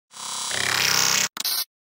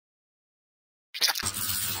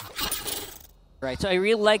Right, so I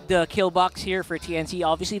really like the kill box here for TNC.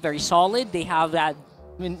 Obviously, very solid. They have that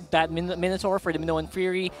Minotaur for the Minoan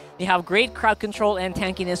Fury. They have great crowd control and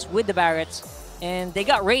tankiness with the Barretts, and they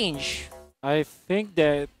got range. I think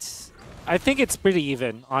it's pretty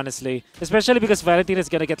even, honestly. Especially because Valentine is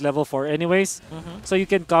gonna get level 4 anyways. So you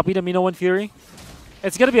can copy the Minoan Fury.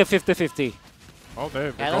 It's gonna be a 50-50. Oh,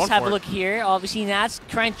 yeah, let's have a look here. Obviously, Nats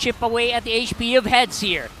trying to chip away at the HP of Heads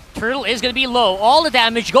here. Turtle is going to be low. All the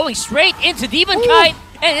damage going straight into Demon Kite,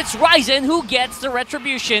 and it's Ryzen who gets the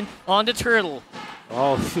retribution on the Turtle.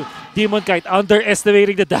 Oh, Demon Kite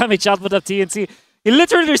underestimating the damage output of TNC. He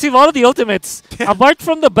literally received all of the ultimates. Apart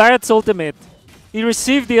from the Barrett's ultimate, he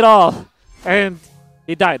received it all. And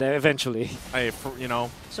he died eventually. You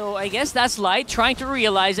know. So I guess that's Light trying to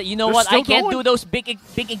realize that, you know what, I can't do those big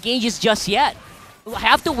engages just yet. We'll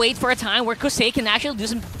have to wait for a time where Kosei can actually do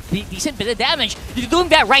some decent bit of damage. They're doing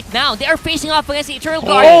that right now. They are facing off against the Eternal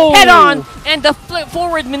Guard head on, and the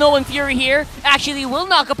forward Minoan Fury here actually will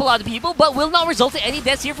knock up a lot of people, but will not result in any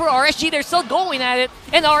deaths here for RSG. They're still going at it,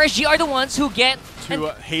 and RSG are the ones who get to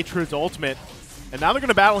Hatred's ultimate. And now they're going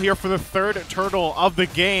to battle here for the third turtle of the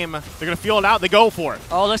game. They're going to feel it out. They go for it.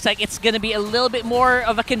 Oh, looks like it's going to be a little bit more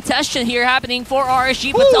of a contestation here happening for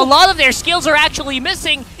RSG, but a lot of their skills are actually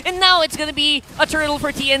missing. And now it's going to be a turtle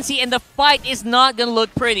for TNC, and the fight is not going to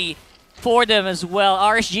look pretty for them as well.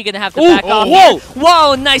 RSG going to have to back off.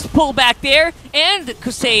 Whoa, nice pullback there. And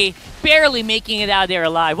Kosei barely making it out there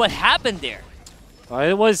alive. What happened there?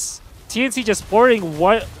 It was TNC just pouring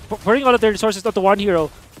all of their resources onto one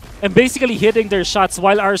hero and basically hitting their shots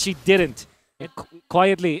while RSG didn't.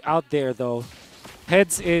 Quietly out there though.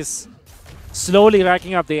 Heads is slowly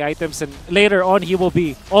racking up the items, and later on he will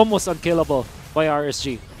be almost unkillable by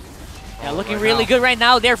RSG. Yeah, looking really good right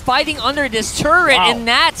now. They're fighting under this turret, and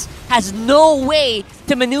Nats has no way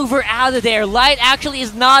to maneuver out of there. Light actually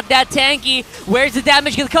is not that tanky. Where's the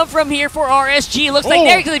damage going to come from here for RSG? Looks like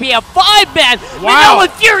they're going to be a 5-man. Minoan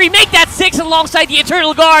Fury make that 6 alongside the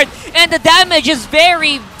Eternal Guard, and the damage is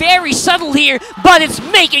very, very subtle here, but it's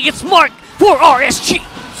making its mark for RSG.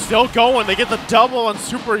 Still going. They get the double on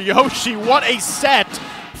Super Yoshi. What a set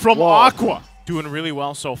from Aqua. Doing really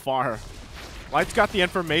well so far. Light's got the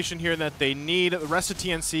information here that they need. The rest of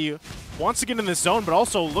TNC wants to get in this zone, but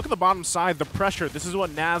also look at the bottom side, the pressure. This is what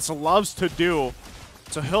Naz loves to do.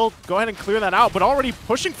 So he'll go ahead and clear that out, but already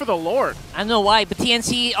pushing for the Lord. I don't know why, but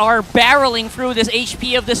TNC are barreling through this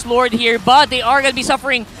HP of this Lord here, but they are going to be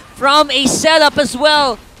suffering from a setup as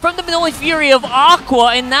well from the Minoan Fury of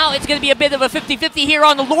Aqua, and now it's going to be a bit of a 50-50 here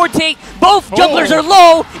on the Lord take. Both jugglers are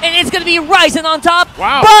low, and it's going to be Ryzen on top,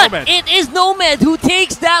 but it is Nomad who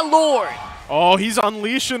takes that Lord. Oh, he's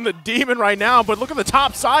unleashing the demon right now, but look at the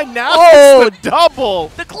top side now. It's the double.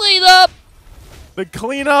 The cleanup. The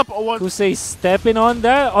cleanup. Kosei stepping on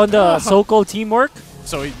that, on the so-called teamwork.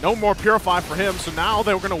 So no more Purify for him, so now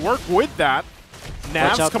they're going to work with that.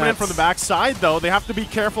 Nav's coming in from the backside, though. They have to be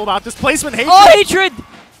careful about displacement. Hatred. Oh, Hatred!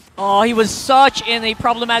 Oh, he was such in a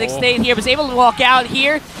problematic state here. Was able to walk out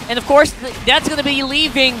here, and of course, that's going to be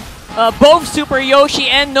leaving both Super Yoshi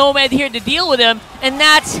and Nomad here to deal with him, and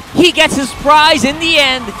he gets his prize in the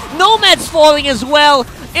end. Nomad's falling as well.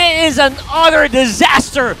 It is an utter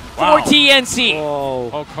disaster for TNC.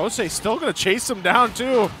 Oh, Kosei still going to chase him down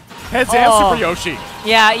too. Heads and Super Yoshi.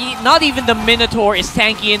 Yeah, not even the Minotaur is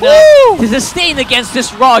tanky enough to sustain against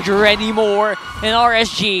this Roger anymore. And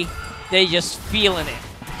RSG, they just feeling it.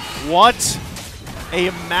 What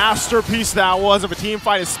a masterpiece that was of a team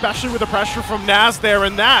fight, especially with the pressure from Naz there,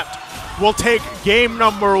 and that will take game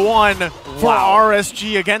number 1 for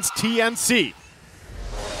RSG against TNC.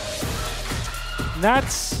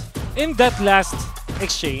 Nats, in that last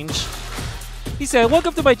exchange, he said,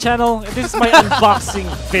 "Welcome to my channel, and this is my unboxing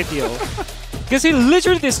video." Because he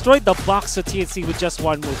literally destroyed the box of TNC with just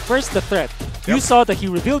one move. First, the threat. You saw that he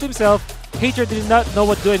revealed himself. Hatred did not know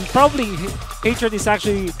what to do, and probably Hatred is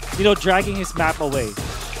actually, dragging his map away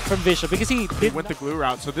from Vision because he went the glue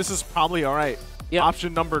route. So this is probably all right.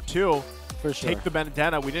 Option number 2, for sure. Take the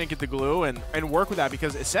Vendetta. We didn't get the glue and work with that,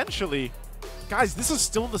 because essentially, guys, this is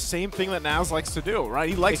still the same thing that Naz likes to do, right?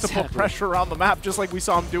 He likes to put pressure around the map, just like we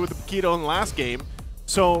saw him do with the Paquito in the last game.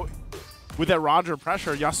 So with that Roger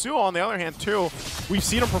pressure, Yasuo on the other hand too, we've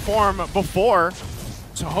seen him perform before.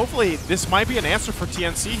 So hopefully this might be an answer for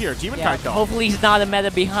TNC here. Demon Kite though. Hopefully he's not a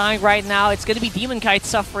meta behind right now. It's going to be Demon Kite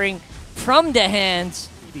suffering from the hands.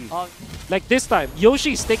 Like this time,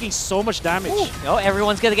 Yoshi's taking so much damage. Oh,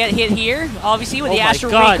 everyone's going to get hit here. Obviously with the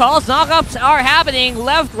Astral Recalls, knockups are happening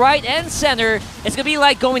left, right, and center. It's going to be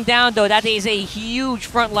like going down though. That is a huge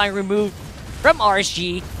front line removed from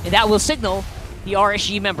RSG, and that will signal the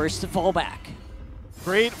RSG members to fall back.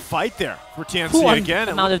 Great fight there for TNC again.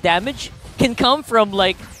 Amount of damage can come from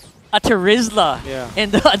like a Terizla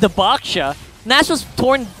and the Baksha. Nash was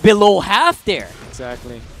torn below half there.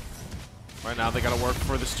 Exactly. Right now, they got to work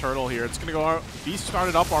for this turtle here. It's going to go be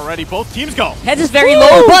started up already. Both teams go. Heads is very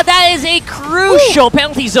low, but that is a crucial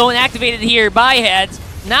penalty zone activated here by Heads.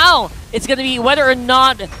 Now, it's going to be whether or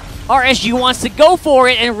not RSG wants to go for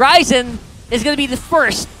it, and Ryzen is going to be the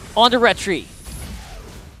first on the red tree.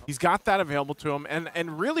 He's got that available to him,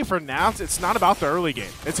 and really for Navs, it's not about the early game.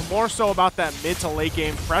 It's more so about that mid to late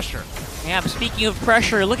game pressure. Yeah, but speaking of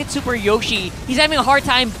pressure, look at Super Yoshi. He's having a hard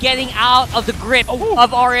time getting out of the grip of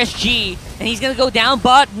RSG, and he's going to go down,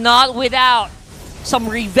 but not without some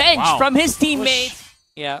revenge from his teammates.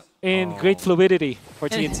 Yeah. In great fluidity for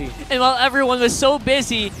TNC. And while everyone was so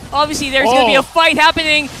busy, obviously there's going to be a fight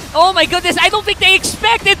happening. Oh my goodness, I don't think they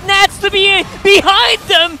expected Nats to be behind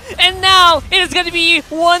them. And now it is going to be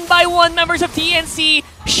one by one members of TNC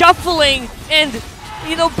shuffling and,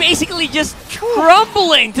 you know, basically just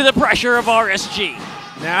crumbling to the pressure of RSG.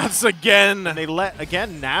 Navs again. They let,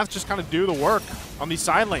 again, Navs just kind of do the work on these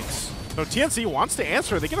side lanes. So TNC wants to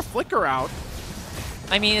answer. They get a flicker out.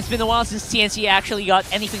 I mean, it's been a while since TNC actually got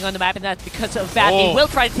anything on the map, and that's because of that. They will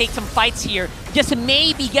try to take some fights here just to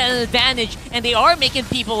maybe get an advantage, and they are making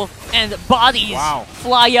people and bodies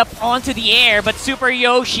fly up onto the air, but Super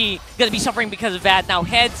Yoshi going to be suffering because of that. Now,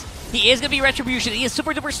 Heads, he is going to be Retribution. He is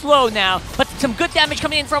super duper slow now, but some good damage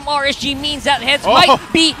coming in from RSG means that Heads might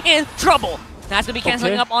be in trouble. That's going to be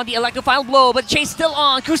canceling up on the Electro-Final Blow, but Chase still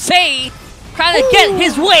on. Crusade trying to get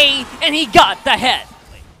his way, and he got the head.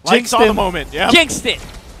 Jinxed on the moment, Jinxed it.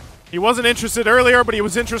 He wasn't interested earlier, but he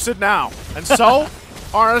was interested now. And so,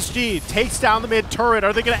 RSG takes down the mid turret.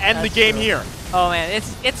 Are they going to end the game here? Oh man,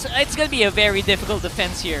 it's going to be a very difficult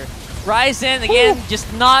defense here. Ryzen, again,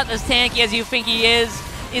 just not as tanky as you think he is.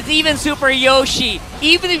 It's even Super Yoshi.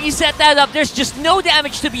 Even if you set that up, there's just no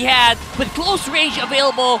damage to be had. With close range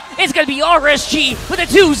available, it's going to be RSG with a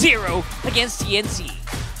 2-0 against TNC.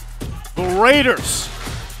 The Raiders,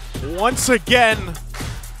 once again,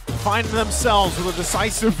 find themselves with a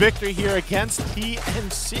decisive victory here against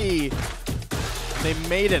TNC. They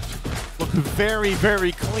made it look very,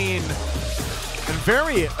 very clean. And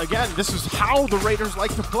very, again, this is how the Raiders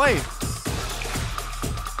like to play.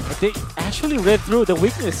 But they actually read through the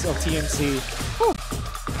weakness of TNC.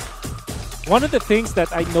 One of the things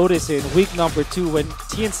that I noticed in week number 2 when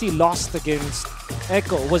TNC lost against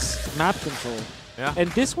Echo was map control. Yeah.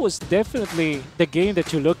 And this was definitely the game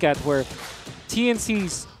that you look at where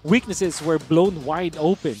TNC's weaknesses were blown wide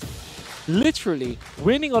open. Literally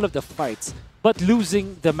winning all of the fights, but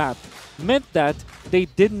losing the map meant that they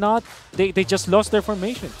just lost their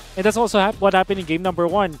formation. And that's also what happened in game number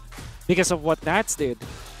 1 because of what Nats did.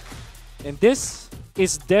 And this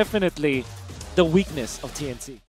is definitely the weakness of TNC.